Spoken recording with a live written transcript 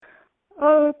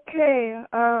Okay,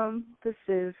 this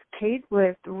is Kate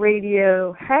with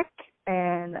Radio Heck,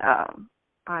 and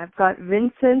I've got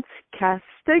Vincent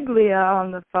Castiglia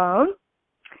on the phone.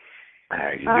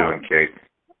 How you doing, Kate?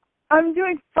 I'm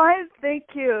doing fine, thank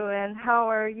you, and how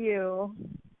are you?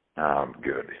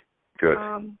 Good. Good.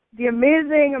 The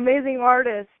amazing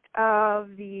artist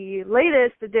of the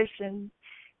latest addition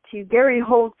to Gary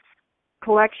Holt's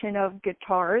collection of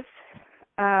guitars,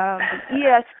 the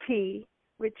ESP,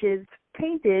 which is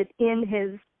painted in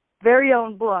his very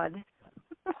own blood.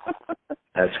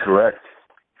 That's correct.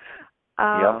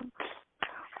 Yeah.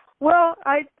 Well,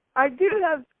 I do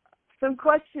have some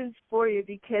questions for you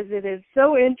because it is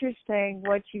so interesting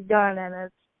what you've done, and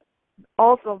it's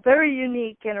also very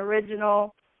unique and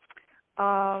original.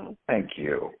 Thank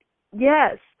you.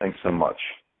 Yes. Thanks so much.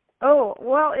 Oh,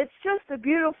 well, it's just a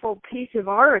beautiful piece of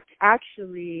art,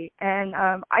 actually, and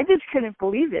I just couldn't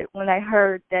believe it when I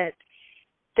heard that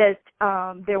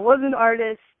there was an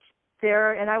artist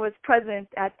there, and I was present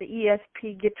at the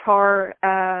ESP guitar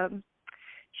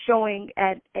showing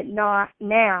at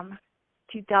NAMM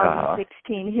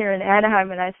 2016 here in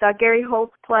Anaheim, and I saw Gary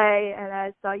Holt play, and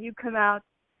I saw you come out,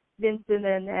 Vincent,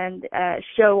 and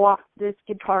show off this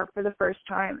guitar for the first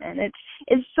time, and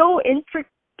it's so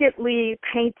intricately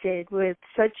painted with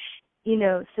such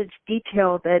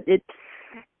detail that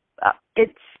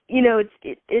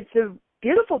it's a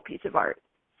beautiful piece of art.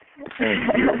 Thank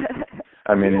you.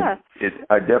 I mean, yeah.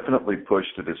 I definitely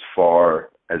pushed it as far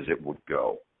as it would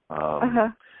go.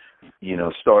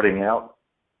 Starting out,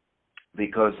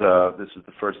 because this is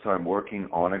the first time working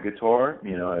on a guitar.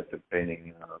 I've been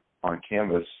painting on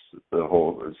canvas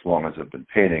as long as I've been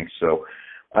painting. So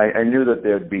I knew that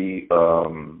there'd be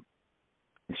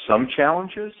some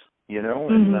challenges,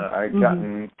 and I'd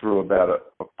gotten through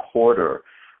about a quarter,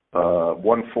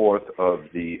 1/4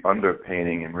 of the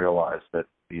underpainting, and realized that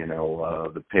the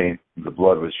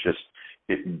blood was just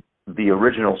the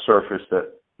original surface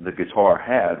that the guitar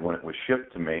had when it was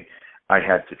shipped to me. I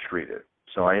had to treat it,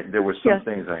 so there were some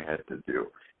things I had to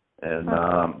do, and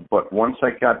but once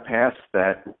I got past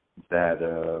that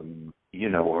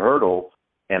hurdle,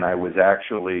 and I was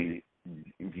actually,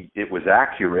 it was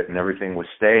accurate and everything was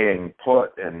staying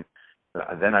put, and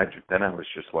then I was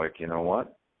just like, you know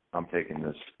what, I'm taking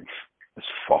this as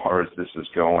far as this is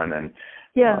going, and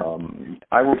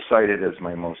I would cite it as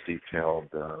my most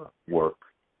detailed work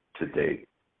to date,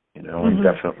 and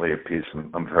definitely a piece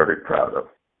I'm very proud of.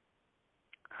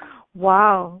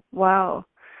 Wow. Well,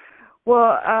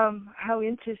 how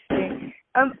interesting.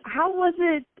 How was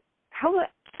it? How is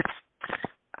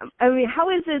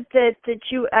it that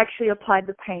you actually applied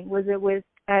the paint? Was it with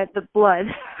the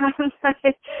blood?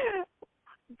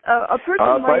 A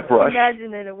person might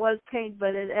imagine that it was paint,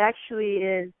 but it actually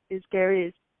is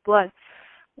Gary's blood,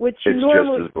 which it's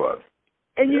normally, just his blood.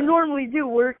 And you normally do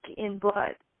work in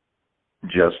blood.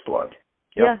 Just blood.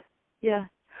 Yep. Yeah.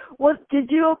 Well,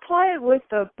 did you apply it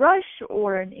with a brush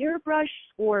or an airbrush,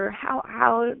 or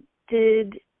how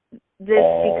did this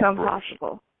become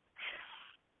possible?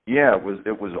 Yeah,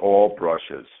 it was all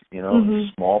brushes.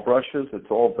 Small brushes.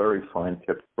 It's all very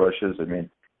fine-tipped brushes. I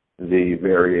mean, the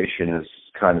variation is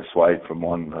kind of slight from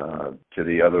one to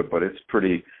the other, but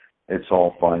it's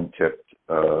all fine-tipped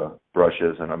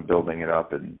brushes, and I'm building it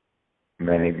up in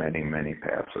many, many, many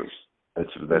passes.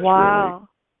 That's wow. Really,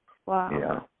 wow.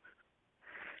 Yeah.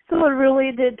 So it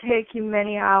really did take you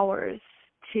many hours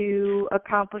to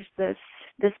accomplish this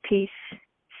piece.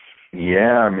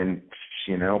 Yeah, I mean,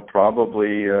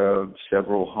 probably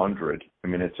several hundred. I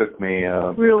mean, it took me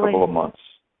a couple of months.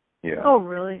 Yeah. Oh,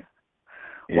 really?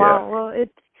 Yeah. Wow. Well,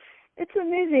 it's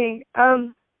amazing.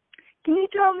 Can you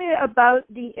tell me about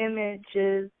the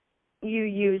images you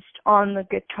used on the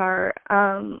guitar?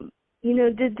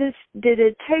 Did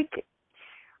it take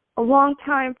a long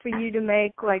time for you to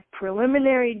make like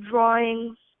preliminary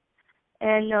drawings?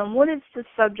 And what is the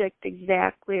subject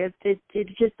exactly? It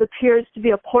just appears to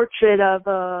be a portrait of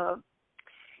a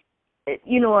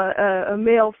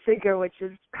male figure, which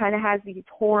is kind of has these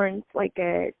horns, like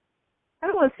I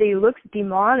don't want to say it looks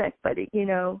demonic, but is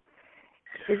it?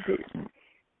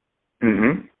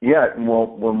 Yeah. Well,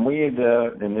 when we had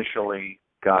initially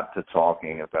got to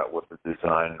talking about what the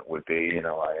design would be,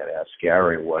 I had asked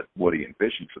Gary what he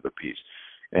envisioned for the piece,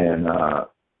 and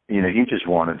he just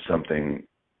wanted something,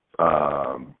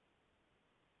 kind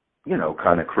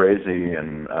of crazy,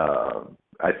 and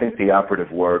I think the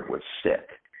operative word was sick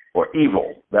or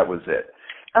evil. That was it.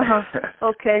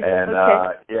 Okay. And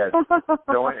so,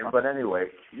 but anyway,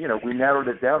 we narrowed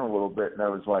it down a little bit, and I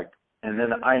was like, and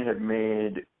then I had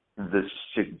made the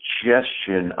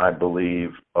suggestion, I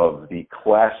believe, of the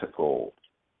classical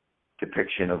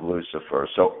depiction of Lucifer.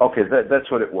 So, okay, that's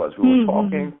what it was. We were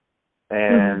talking,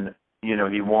 and, you know,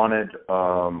 he wanted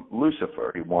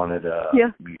Lucifer. He wanted,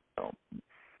 you know,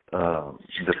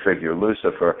 the figure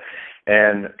Lucifer.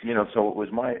 And, you know, so it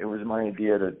was my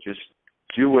idea to just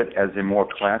do it as a more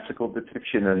classical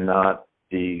depiction and not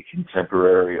the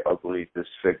contemporary, ugly,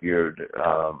 disfigured,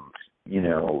 you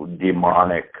know,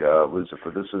 demonic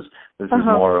Lucifer. This is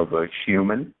more of a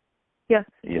human. Yeah.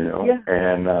 You know,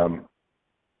 and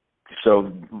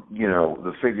so, you know,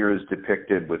 the figure is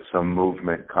depicted with some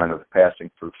movement kind of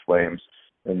passing through flames,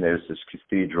 and there's this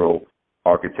cathedral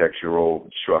architectural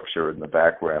structure in the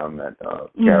background that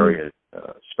Gary had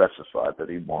specified that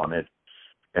he wanted.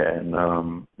 And,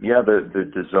 the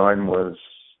design was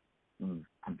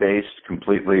based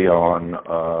completely on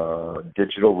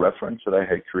digital reference that I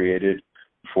had created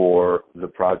for the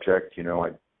project. You know,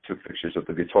 I took pictures of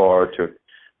the guitar,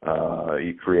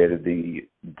 he created the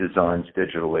designs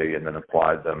digitally and then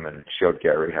applied them and showed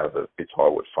Gary how the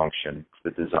guitar would function,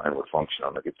 the design would function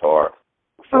on the guitar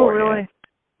beforehand.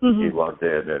 Oh, really? He loved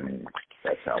it, and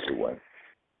that's how we went.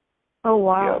 Oh,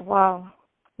 wow, wow.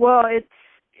 Well, it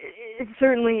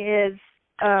certainly is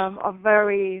a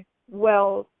very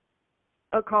well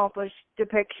accomplished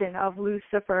depiction of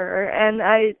Lucifer, and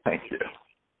Thank you.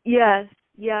 Yes,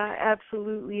 yeah,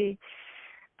 absolutely.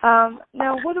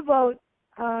 Now, what about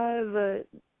the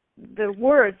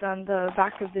words on the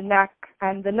back of the neck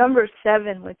and the number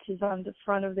 7, which is on the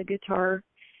front of the guitar?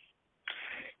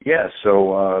 Yeah,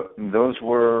 so those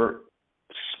were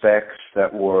specs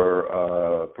that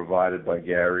were provided by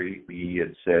Gary. He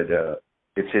had said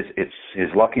it's his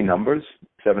lucky numbers,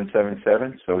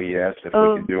 777. So he asked if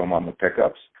we could do them on the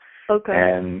pickups. Okay.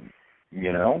 And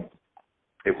you know,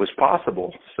 it was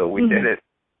possible, so we did it.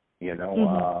 You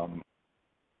know,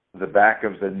 the back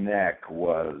of the neck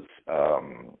was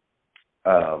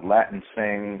Latin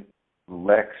saying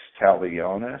 "lex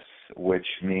talionis," which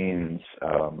means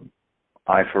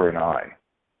eye for an eye.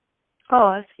 Oh,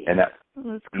 I see. And that's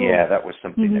cool. Yeah, that was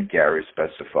something that Gary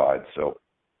specified, so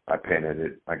I painted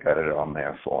it. I got it on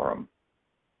there for him.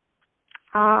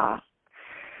 Ah,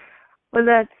 well,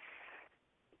 that's,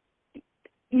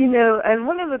 you know, and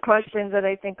one of the questions that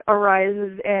I think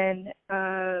arises in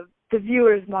the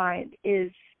viewer's mind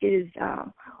is you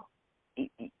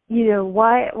know,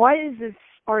 why is this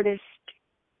artist,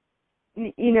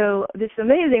 you know, this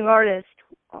amazing artist,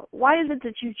 why is it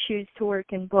that you choose to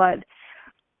work in blood?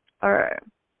 Or,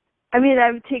 I mean,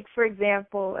 I would take, for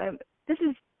example, this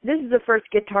is the first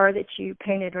guitar that you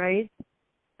painted, right?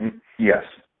 Yes.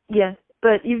 Yes,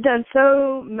 but you've done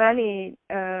so many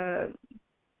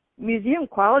museum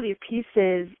quality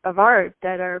pieces of art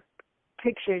that are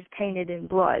pictures painted in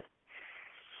blood.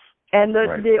 And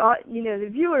the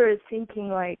viewer is thinking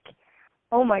like,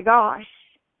 oh my gosh,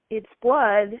 it's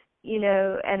blood, you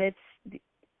know, and it's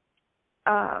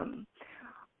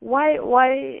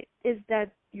why is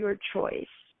that your choice?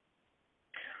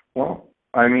 Well,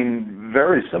 I mean,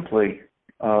 very simply,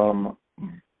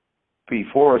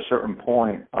 before a certain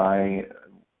point, I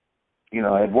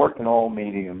had worked in all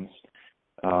mediums,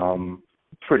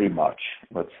 pretty much,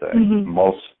 let's say,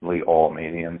 mostly all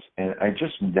mediums, and I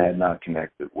just had not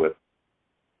connected with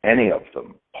any of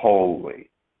them wholly.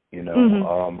 You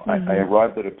know, I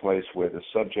arrived at a place where the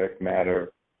subject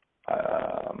matter,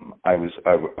 I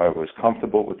was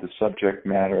comfortable with the subject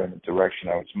matter and the direction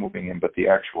I was moving in, but the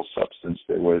actual substance,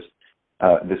 the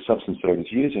substance that I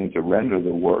was using to render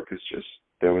the work is just,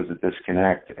 there was a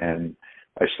disconnect, and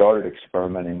I started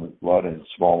experimenting with blood in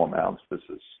small amounts. This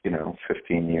is,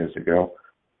 15 years ago,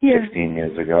 16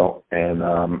 years ago, and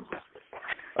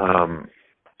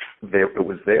it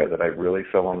was there that I really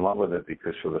fell in love with it,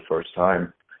 because for the first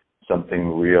time,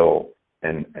 something real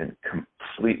and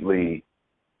completely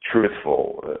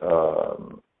truthful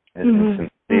and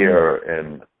sincere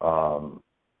and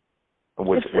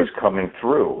was coming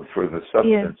through the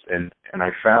substance, and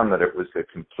I found that it was the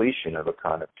completion of a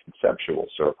kind of conceptual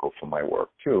circle for my work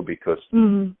too, because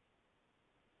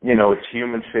it's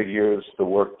human figures. The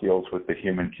work deals with the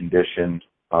human condition,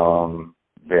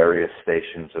 various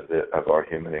stations of our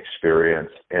human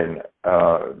experience, and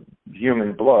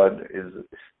human blood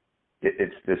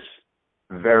it's this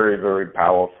very, very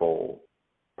powerful,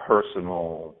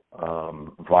 personal,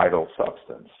 vital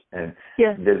substance, and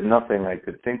there's nothing I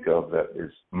could think of that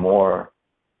is more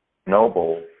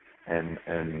noble and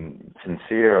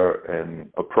sincere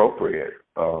and appropriate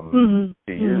to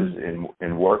use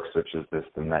in work such as this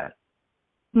than that.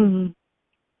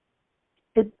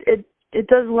 It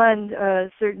does lend a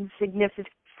certain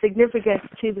significance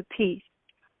to the piece.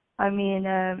 I mean,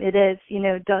 it is,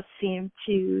 does seem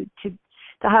to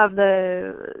have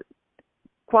the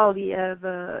quality of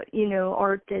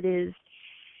art that is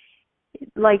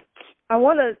like I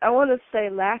wanna say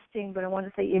lasting, but I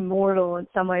wanna say immortal in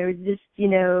some way, or just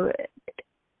Yeah,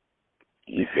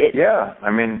 I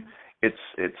mean,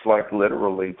 it's like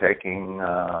literally taking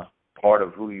part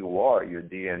of who you are, your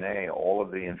DNA, all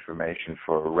of the information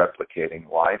for replicating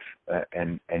life,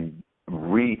 and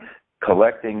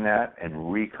collecting that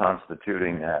and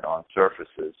reconstituting that on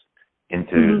surfaces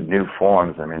into new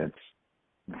forms. I mean,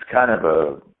 it's kind of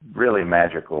a really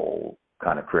magical,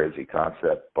 kind of crazy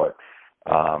concept, but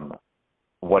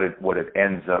what it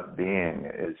ends up being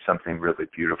is something really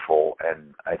beautiful.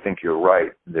 And I think you're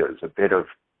right. There's a bit of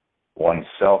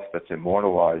oneself that's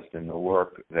immortalized in the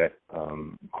work that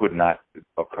could not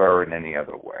occur in any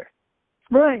other way.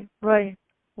 Right.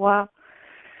 Wow.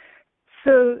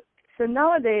 So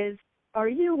nowadays, are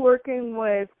you working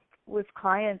with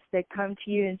clients that come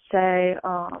to you and say,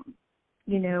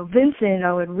 Vincent,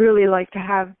 I would really like to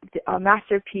have a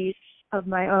masterpiece of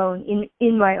my own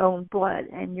in my own blood,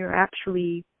 and you're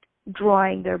actually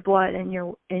drawing their blood, and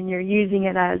you're using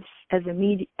it as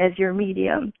your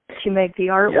medium to make the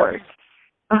artwork?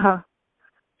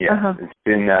 Yes. Yes.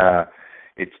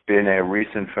 It's been a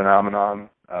recent phenomenon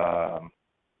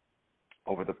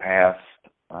over the past,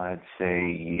 I'd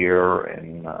say, year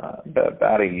and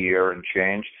about a year and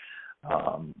change.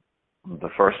 The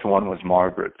first one was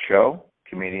Margaret Cho,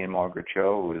 comedian Margaret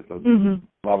Cho, who is the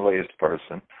loveliest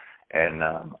person. And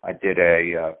I did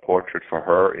a portrait for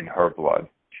her in her blood.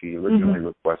 She originally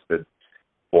requested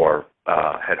or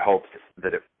had hoped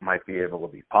that it might be able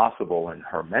to be possible in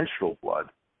her menstrual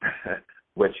blood,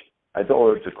 which I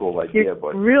thought was a cool idea,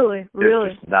 but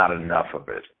there's just not enough of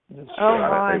it. They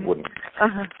wouldn't,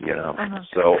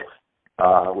 So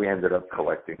we ended up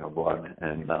collecting her blood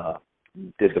and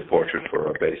did the portrait for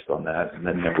her based on that. And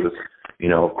then there was,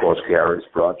 of course, Gary's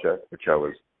project, which I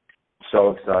was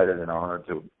so excited and honored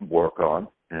to work on.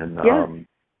 And and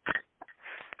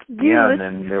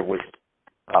then there was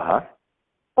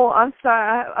Oh, I'm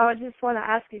sorry. I just want to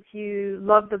ask if you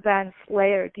love the band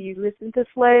Slayer. Do you listen to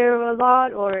Slayer a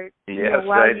lot, or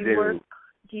while you work,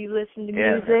 do you listen to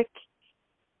music?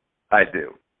 I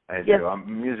do.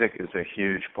 Music is a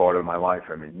huge part of my life.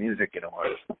 I mean, music and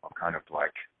art are kind of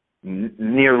like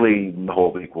nearly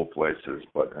hold equal places,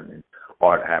 but I mean,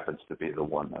 art happens to be the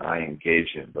one that I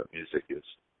engage in, but music is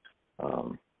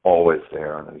always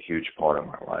there and a huge part of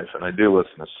my life. And I do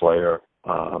listen to Slayer.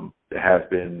 There have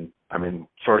been,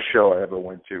 first show I ever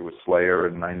went to was Slayer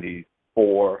in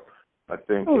 '94, I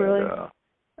think. Oh, really?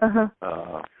 At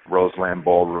Roseland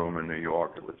Ballroom in New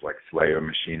York. It was like Slayer,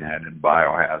 Machine Head, and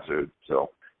Biohazard.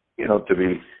 So, to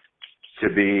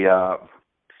be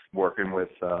working with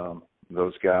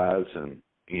those guys, and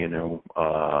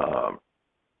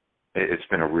it's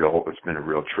been a real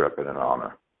trip and an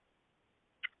honor.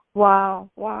 Wow.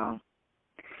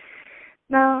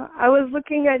 Now, I was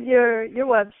looking at your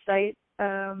website,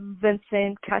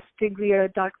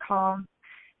 VincentCastiglia.com,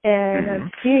 and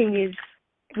I'm seeing is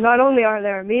not only are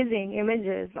there amazing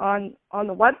images on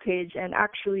the webpage and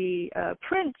actually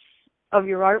prints of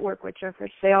your artwork, which are for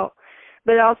sale,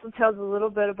 but it also tells a little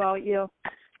bit about you,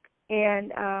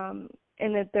 and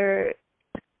that there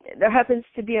happens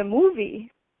to be a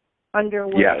movie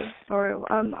underway. Yes. Or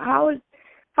how is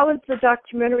the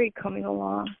documentary coming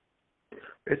along?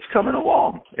 It's coming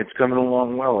along. It's coming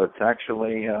along well. It's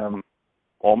actually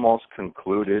almost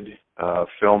concluded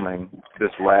filming. This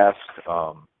last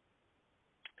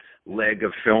leg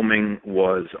of filming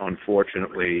was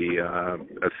unfortunately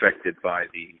affected by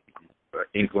the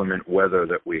inclement weather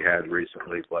that we had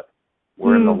recently, but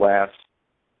we're in the last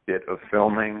bit of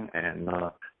filming, and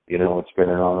it's been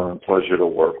an honor and pleasure to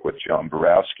work with John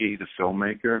Borowski, the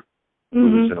filmmaker,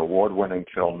 who's an award-winning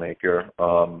filmmaker.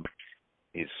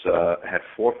 He's had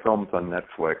 4 films on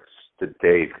Netflix to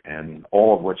date, and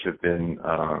all of which have been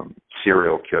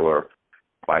serial killer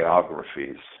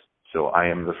biographies. So I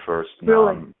am the first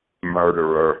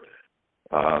non-murderer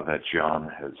that John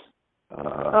has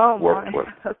worked with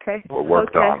or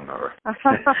worked on.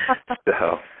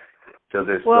 So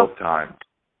there's still time.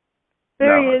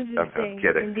 Very interesting,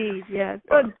 indeed. Yes,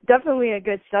 definitely a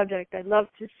good subject. I'd love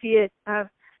to see it.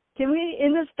 Can we,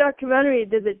 in this documentary,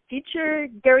 does it feature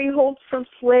Gary Holt from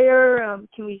Slayer?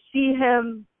 Can we see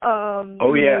him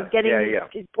getting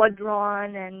his blood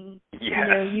drawn and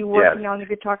you working on the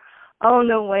guitar? Oh,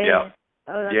 no way. Yeah,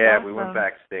 awesome. We went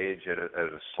backstage at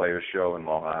a Slayer show in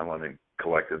Long Island and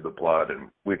collected the blood,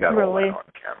 and we got all that on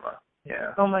camera.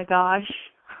 Yeah. Oh, my gosh.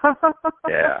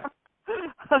 Yeah.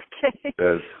 Okay.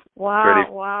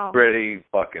 Wow. Pretty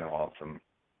fucking awesome.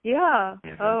 Yeah.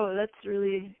 Oh, that's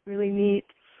really, really neat.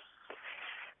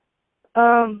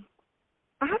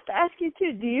 I have to ask you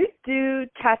too. Do you do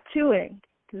tattooing?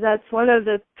 Because that's one of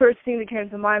the first things that came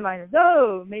to my mind. Is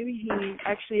maybe he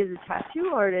actually is a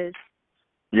tattoo artist.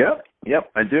 Yep,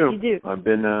 I do. You do. I've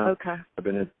been a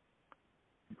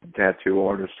tattoo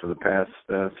artist for the past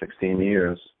 16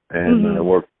 years, and I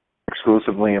work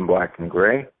exclusively in black and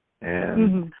gray,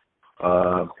 and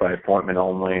by appointment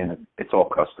only, and it's all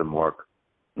custom work.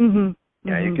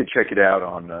 Yeah, you can check it out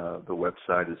on the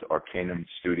website is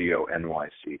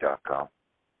arcanumstudionyc.com.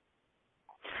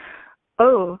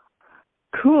 Oh,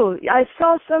 cool. I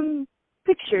saw some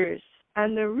pictures,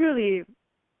 and they're really,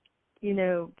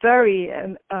 very,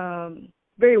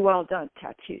 very well done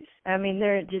tattoos. I mean,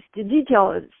 they're just, the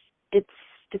detail is,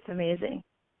 it's amazing.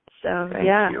 So, Thank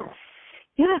you.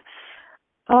 Yeah.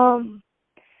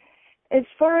 As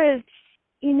far as,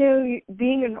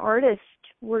 being an artist,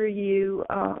 were you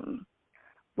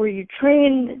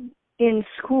trained in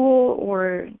school,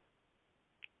 or,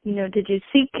 did you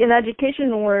seek an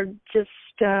education, or just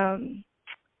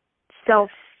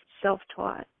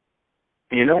self-taught?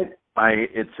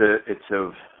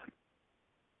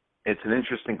 It's an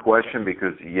interesting question,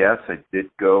 because yes, I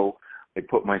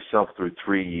put myself through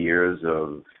 3 years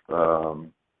of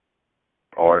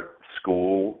art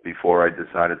school before I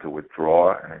decided to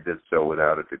withdraw, and I did so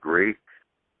without a degree.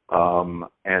 And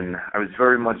I was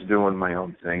very much doing my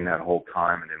own thing that whole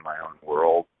time and in my own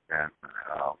world. And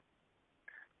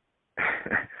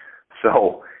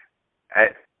so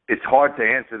it's hard to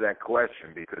answer that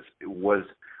question, because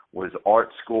was art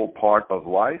school part of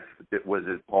life? Was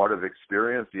it part of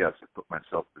experience? Yes, I put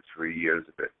myself through 3 years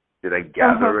of it. Did I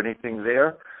gather anything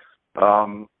there?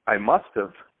 I must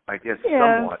have, I guess,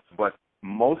 somewhat. But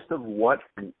most of what,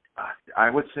 I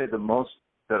would say the most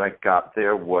that I got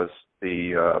there was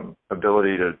the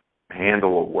ability to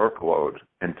handle a workload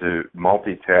and to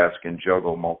multitask and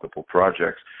juggle multiple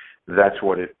projects. That's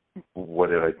what I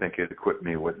think it equipped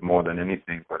me with more than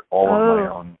anything, but all on my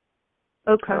own.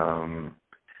 Okay.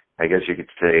 I guess you could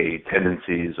say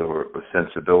tendencies or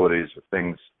sensibilities or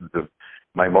things.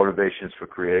 My motivations for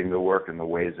creating the work and the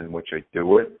ways in which I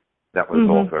do it, that was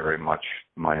all very much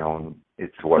my own.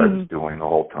 It's what I was doing the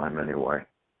whole time anyway.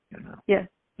 Yeah.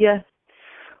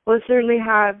 Well, certainly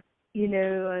have,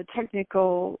 a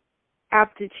technical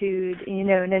aptitude,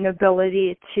 and an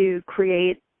ability to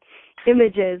create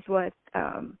images with,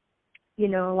 a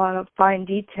lot of fine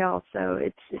detail. So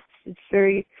it's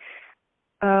very,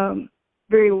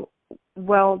 very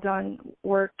well done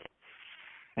work.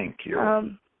 Thank you.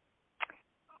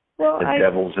 Well, the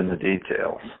devil's in the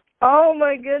details. Oh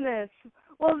my goodness.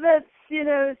 Well, that's,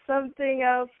 something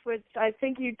else which I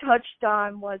think you touched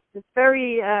on was this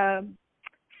very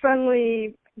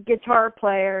friendly guitar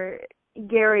player,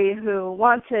 Gary, who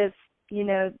wants his,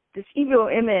 this evil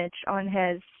image on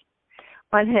his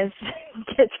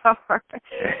guitar.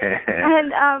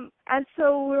 And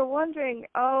so we're wondering,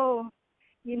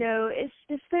 is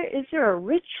there a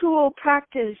ritual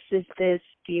practice? Is this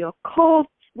the occult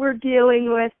we're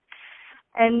dealing with?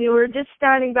 And we were just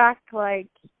standing back like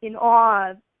in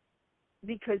awe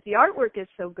because the artwork is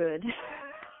so good.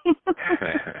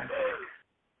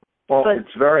 Well,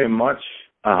 it's very much,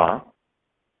 Well,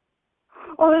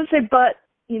 I was going to say, but,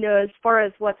 as far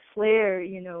as what Slayer,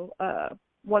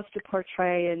 wants to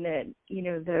portray, and then,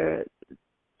 the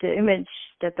image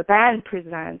that the band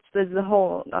presents, there's a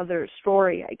whole other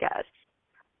story, I guess.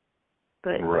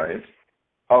 But right.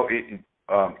 Oh,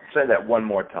 say that one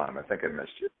more time. I think I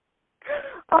missed you.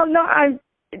 Oh, no, as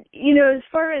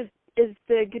far as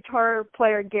the guitar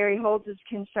player Gary Holt is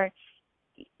concerned,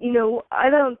 I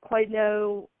don't quite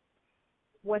know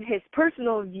what his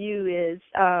personal view is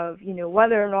of,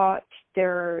 whether or not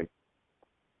the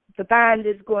band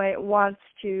wants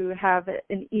to have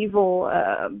an evil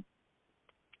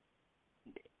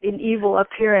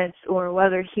appearance, or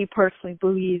whether he personally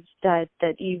believes that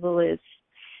evil is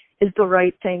the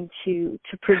right thing to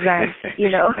present,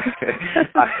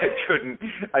 I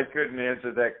couldn't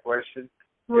answer that question.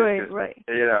 Right.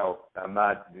 I'm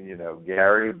not,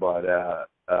 Gary, but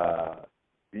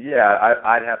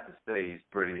I'd have to say he's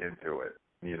pretty into it,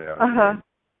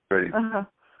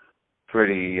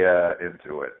 pretty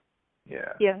into it.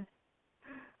 Yeah.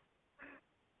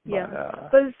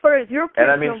 But as far as your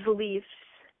personal beliefs,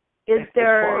 is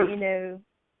there,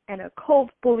 an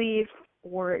occult belief,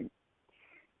 or?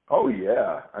 Oh,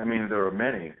 yeah. There are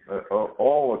many.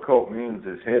 All occult means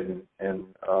is hidden,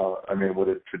 and what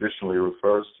it traditionally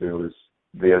refers to is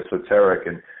the esoteric,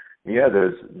 and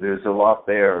there's a lot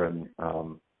there, and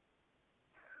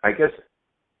I guess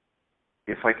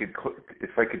if I could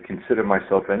consider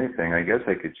myself anything, I guess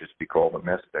I could just be called a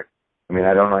mystic.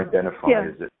 I don't identify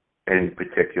as any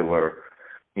particular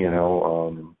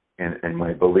and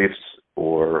my beliefs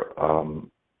or,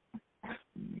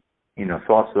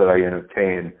 thoughts that I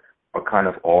entertain are kind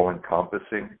of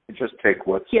all-encompassing. You just take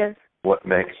what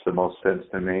makes the most sense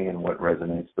to me and what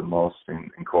resonates the most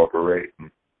and incorporate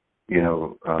and,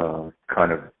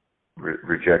 kind of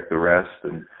reject the rest.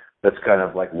 And that's kind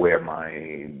of like where my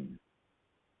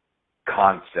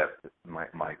concept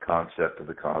of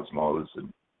the cosmos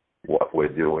and what we're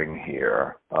doing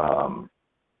here.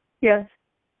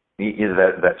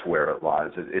 That's where it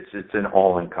lies. It's an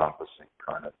all-encompassing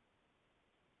kind of.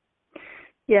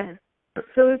 Yes.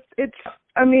 So it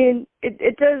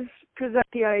does present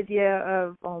the idea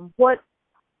of what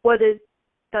does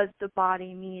the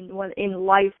body mean in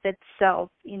life itself,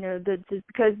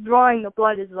 because drawing the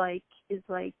blood is like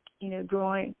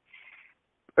drawing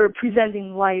or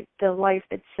presenting the life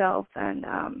itself, and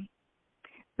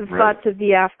the thoughts of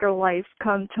the afterlife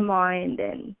come to mind,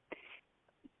 and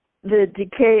the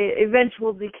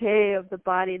eventual decay of the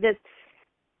body.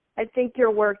 I think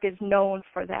your work is known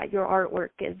for that. Your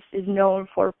artwork is known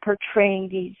for portraying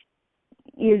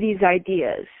these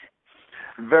ideas.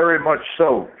 Very much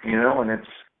so, and it's,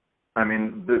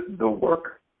 the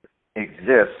work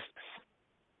exists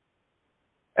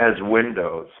as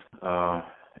windows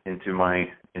into my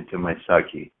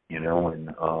psyche, and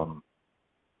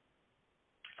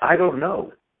I don't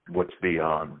know what's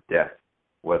beyond death,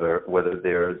 whether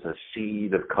there's a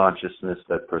seed of consciousness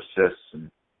that persists and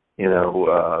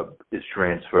is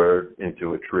transferred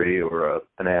into a tree or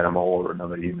an animal or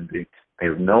another human being. I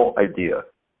have no idea.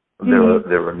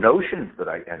 There are notions that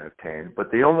I entertain,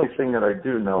 but the only thing that I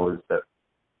do know is that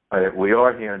we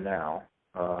are here now.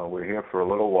 We're here for a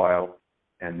little while,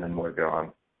 and then we're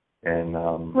gone. And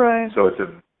so it's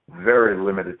a very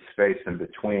limited space in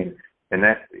between, and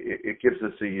that it gives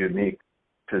us a unique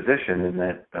position in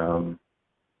that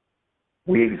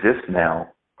we exist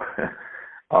now,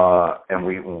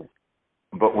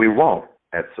 but we won't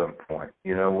at some point.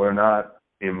 We're not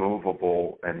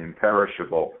immovable and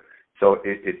imperishable. So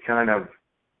it kind of,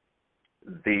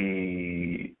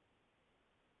 the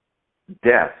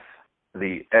death,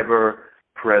 the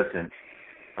ever-present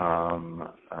kind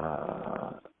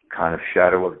of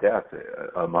shadow of death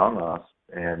among us,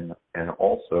 and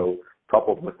also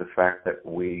coupled with the fact that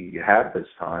we have this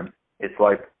time, it's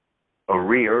like a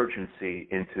re-urgency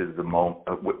into the moment,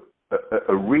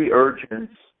 a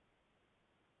re-urgence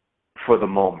for the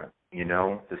moment,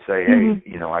 to say, hey,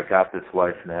 I got this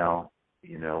life now,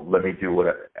 let me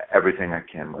do everything I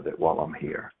can with it while I'm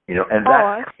here, and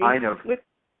that's kind of,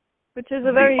 which is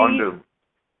a very,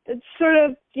 it's sort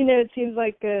of, it seems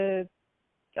like a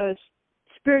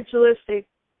spiritualistic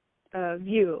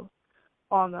view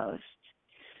almost,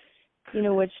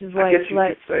 which is like, I guess you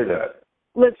could say that.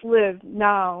 Let's live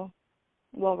now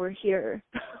while we're here,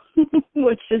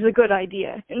 which is a good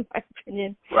idea, in my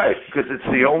opinion. Right, because it's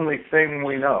the only thing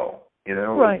we know.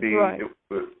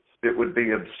 It would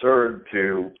be absurd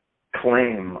to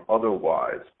claim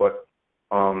otherwise. But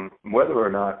whether or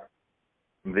not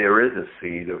there is a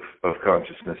seed of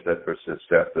consciousness that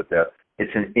persists after death,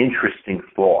 it's an interesting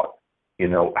thought.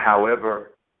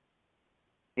 However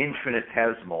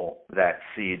infinitesimal that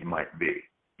seed might be.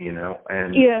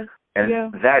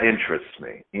 And that interests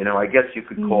me. I guess you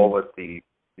could call it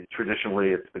traditionally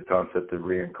it's the concept of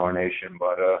reincarnation,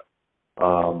 but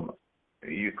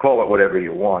you call it whatever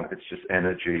you want. It's just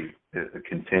energy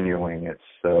continuing. It's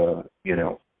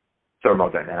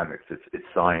thermodynamics. It's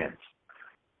science.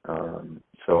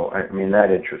 So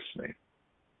that interests me.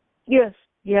 Yes.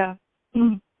 Yeah.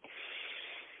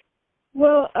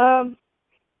 Well,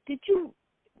 did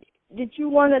you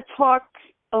want to talk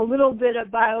a little bit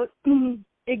about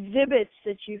exhibits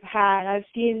that you've had? I've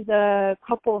seen a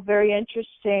couple of very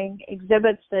interesting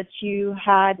exhibits that you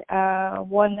had,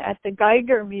 one at the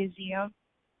Geiger Museum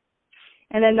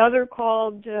and another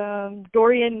called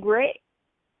Dorian Gray.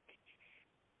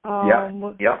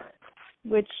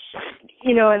 Which,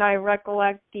 and I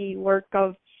recollect the work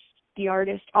of the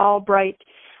artist Albright.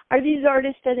 Are these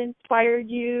artists that inspired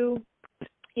you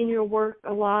in your work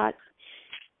a lot?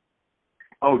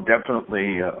 Oh,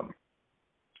 definitely.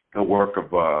 The work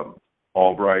of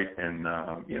Albright and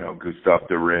Gustave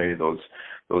Doré,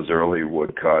 those early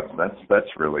woodcuts.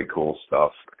 That's really cool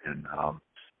stuff. And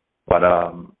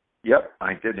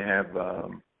I did have.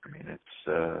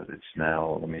 It's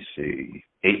now, let me see,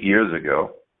 8 years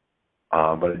ago.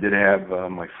 But I did have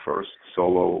my first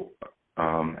solo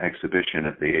exhibition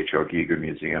at the H.R. Giger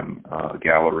Museum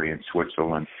Gallery in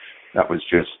Switzerland. That was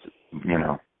just,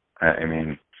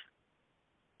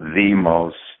 the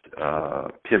most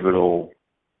pivotal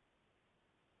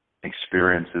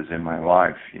experiences in my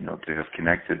life, to have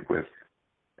connected with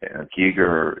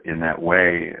Giger in that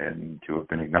way, and to have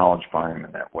been acknowledged by him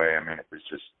in that way. I mean, it was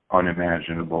just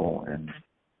unimaginable, and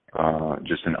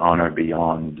just an honor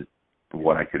beyond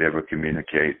what I could ever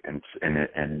communicate, and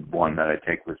one that I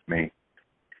take with me,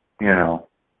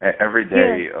 every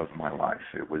day of my life.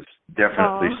 It was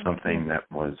definitely something that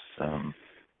was,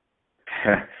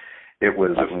 it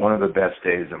was one of the best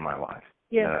days of my life.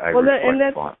 Yeah,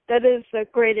 that is a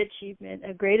great achievement.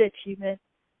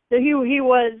 So he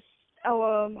was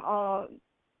a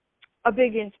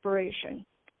big inspiration.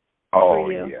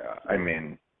 For you. Yeah. I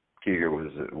mean, Giger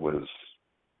was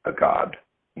a god,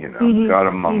 God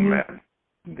among men.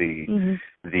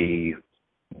 The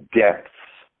depths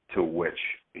to which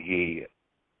he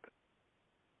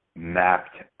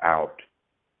mapped out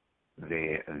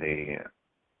the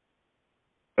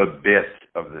abyss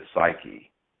of the psyche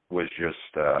was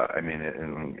just,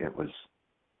 it was,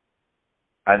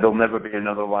 there'll never be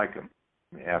another like him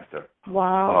after.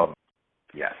 Wow.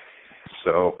 Yes.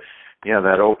 So,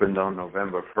 that opened on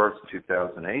November 1st,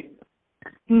 2008,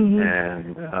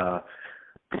 and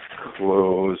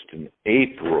closed in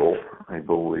April, I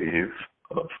believe,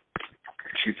 of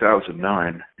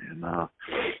 2009.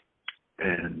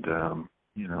 And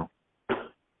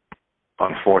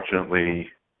unfortunately,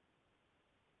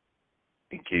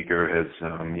 Giger has,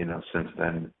 since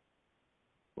then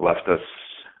left us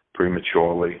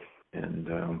prematurely. And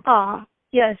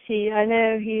yes, I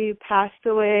know he passed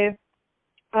away.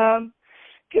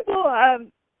 People,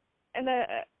 and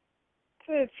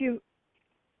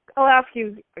I'll ask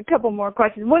you a couple more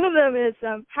questions. One of them is,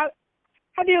 how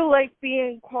do you like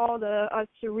being called a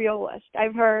surrealist?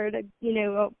 I've heard,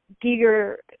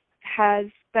 Giger has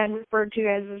been referred to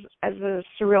as a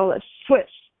surrealist, Swiss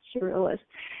surrealist.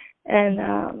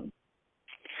 And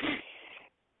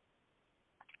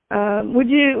would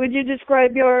you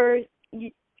describe your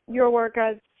work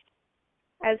as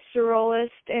surrealist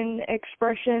in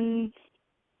expression?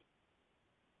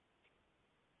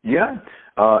 Yeah,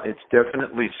 it's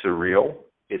definitely surreal.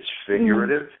 It's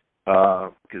figurative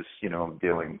because I'm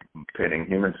painting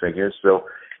human figures. So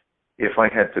if I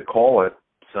had to call it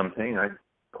something, I'd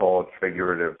call it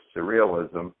figurative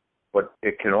surrealism. But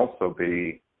it can also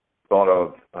be thought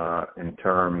of in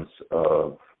terms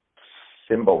of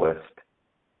symbolist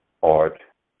art,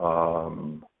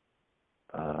 and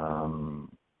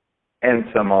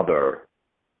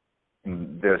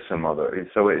there's some other.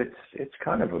 So it's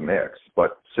kind of a mix.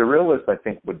 But surrealist, I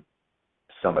think, would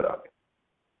sum it up.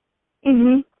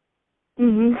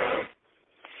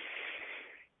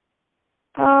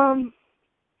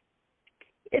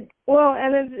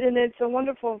 It's a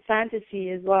wonderful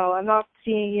fantasy as well. I'm not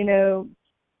seeing,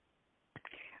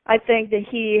 I think that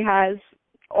he has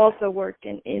also worked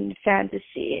in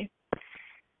fantasy.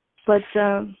 But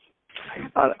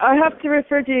I have to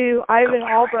refer to Ivan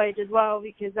Albright as well,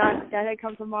 because that had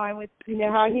come to mind with,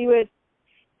 how he would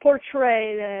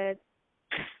portray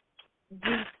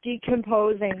the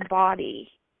decomposing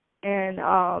body. And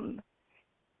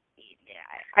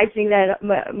I think that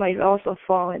might also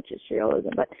fall into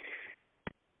surrealism. But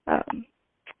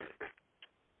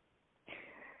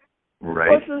right.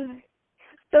 Also,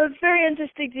 so it's very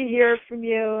interesting to hear from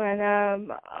you, and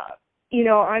I'm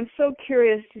so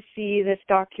curious to see this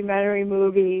documentary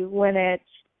movie when it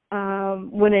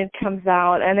comes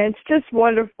out, and it's just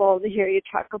wonderful to hear you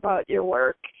talk about your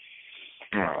work.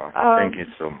 Thank you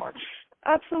so much.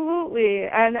 Absolutely,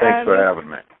 and thanks for having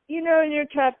me. And your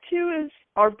tattoos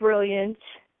are brilliant.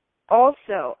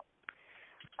 Also,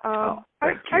 thank you.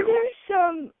 Are there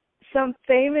some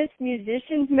famous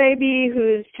musicians maybe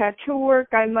whose tattoo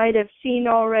work I might have seen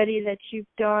already that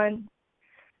you've done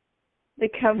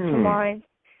that come to mind?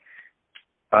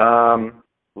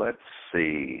 Let's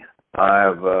see.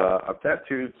 I've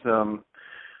tattooed some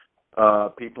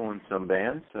people in some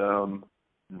bands.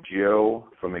 Joe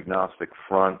from Agnostic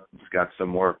Front has got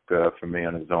some work for me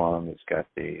on his arm. He's got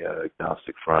the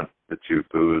Agnostic Front, the two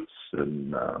boots,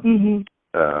 and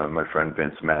my friend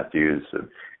Vince Matthews.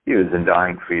 He was in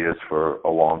Dying Fetus for a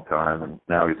long time, and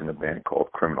now he's in a band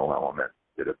called Criminal Element.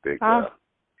 Did a big,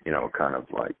 kind of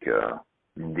like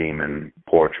demon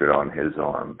portrait on his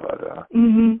arm. But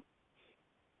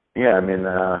yeah, I mean,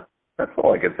 that's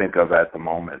all I can think of at the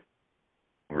moment,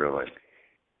 really.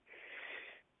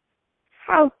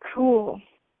 How cool.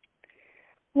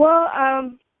 Well,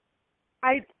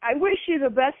 I wish you the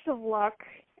best of luck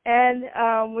and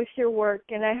with your work,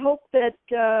 and I hope that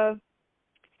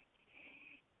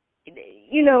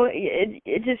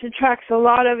it just attracts a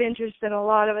lot of interest and a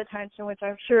lot of attention, which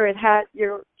I'm sure it had.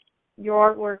 Your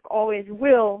artwork always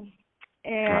will.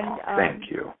 And thank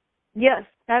you. Yes,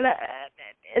 and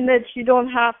that you don't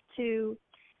have to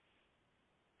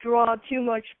draw too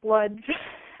much blood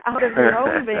out of your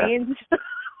own veins.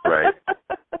 Right.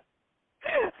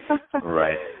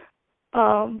 Right.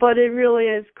 But it really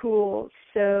is cool.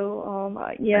 So,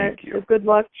 yeah, so good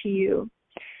luck to you.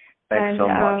 Thanks so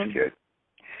much, kid.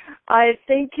 I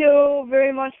thank you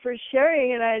very much for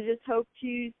sharing, and I just hope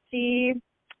to see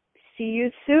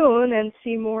you soon and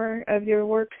see more of your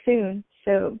work soon.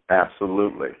 So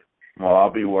absolutely. Well,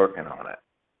 I'll be working on it.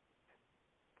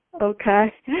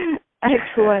 Okay.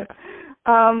 Excellent.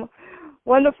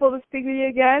 Wonderful to speak with you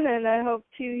again, and I hope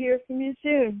to hear from you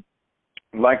soon.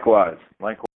 Likewise.